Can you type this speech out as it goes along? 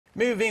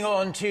Moving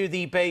on to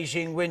the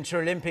Beijing Winter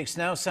Olympics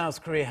now,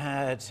 South Korea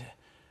had,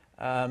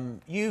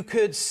 you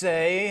could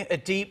say, a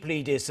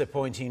deeply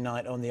disappointing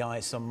night on the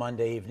ice on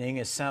Monday evening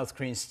as South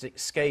Korean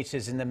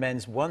skaters in the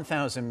men's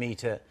 1,000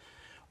 metre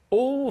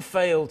all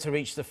failed to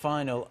reach the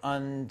final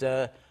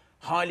under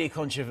highly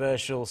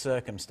controversial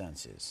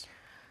circumstances.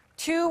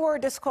 2 were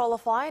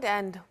disqualified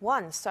and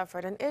 1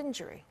 suffered an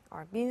injury.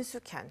 Our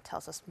Suk-hyen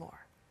tells us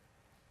more.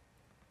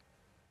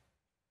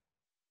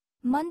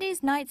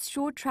 Monday's night's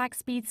short track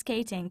speed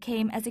skating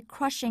came as a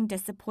crushing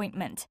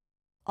disappointment.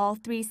 All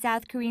 3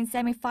 South Korean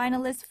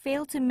semifinalists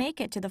failed to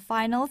make it to the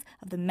finals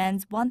of the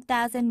men's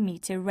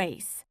 1,000-meter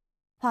race.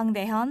 Hwang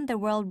Dae-heon, the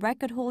world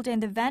record holder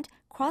in the event,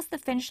 crossed the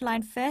finish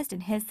line first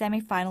in his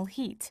semifinal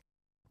heat.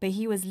 But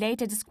he was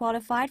later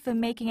disqualified for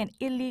making an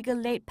illegal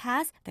late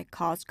pass that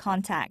caused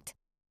contact.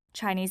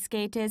 Chinese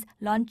skaters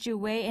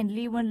Ziwei and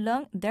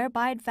Wenlong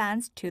thereby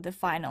advanced to the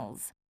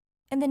finals.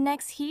 In the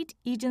next heat,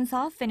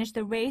 June-seo finished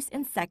the race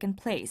in second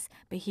place,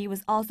 but he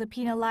was also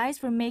penalized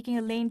for making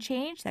a lane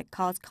change that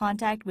caused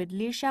contact with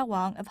Liu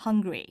Shaoang of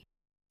Hungary.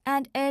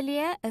 And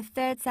earlier, a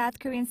third South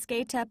Korean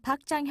skater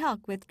Park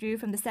Jang-hyuk withdrew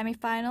from the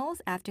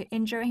semifinals after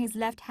injuring his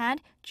left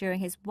hand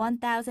during his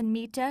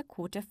 1,000-meter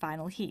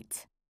quarterfinal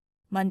heat.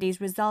 Monday's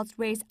results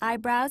raised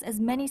eyebrows as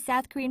many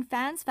South Korean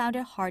fans found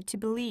it hard to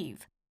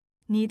believe.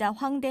 Neither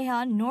Hwang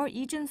Dae-heon nor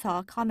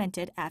June-seo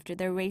commented after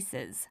their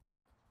races.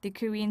 The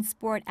Korean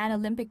Sport and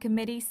Olympic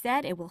Committee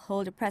said it will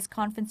hold a press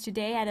conference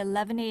today at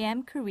 11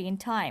 a.m. Korean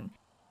time.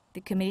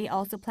 The committee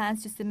also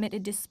plans to submit a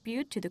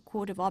dispute to the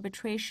Court of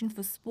Arbitration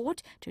for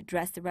Sport to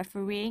address the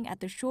refereeing at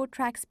the short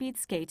track speed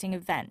skating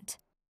event.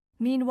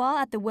 Meanwhile,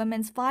 at the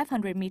women's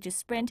 500-meter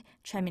sprint,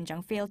 Choi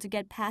Min-jung failed to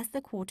get past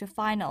the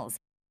quarterfinals.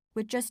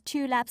 With just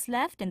 2 laps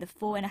left in the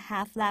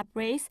 4.5-lap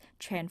race,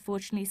 Choi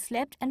unfortunately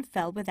slipped and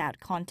fell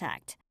without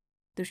contact.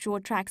 The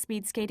short track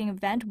speed skating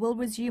event will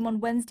resume on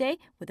Wednesday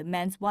with the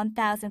men's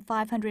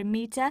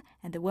 1,500-meter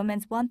and the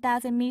women's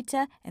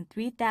 1,000-meter and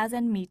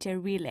 3,000-meter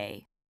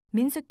relay.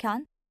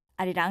 Suk-hyen,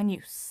 Arirang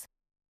News.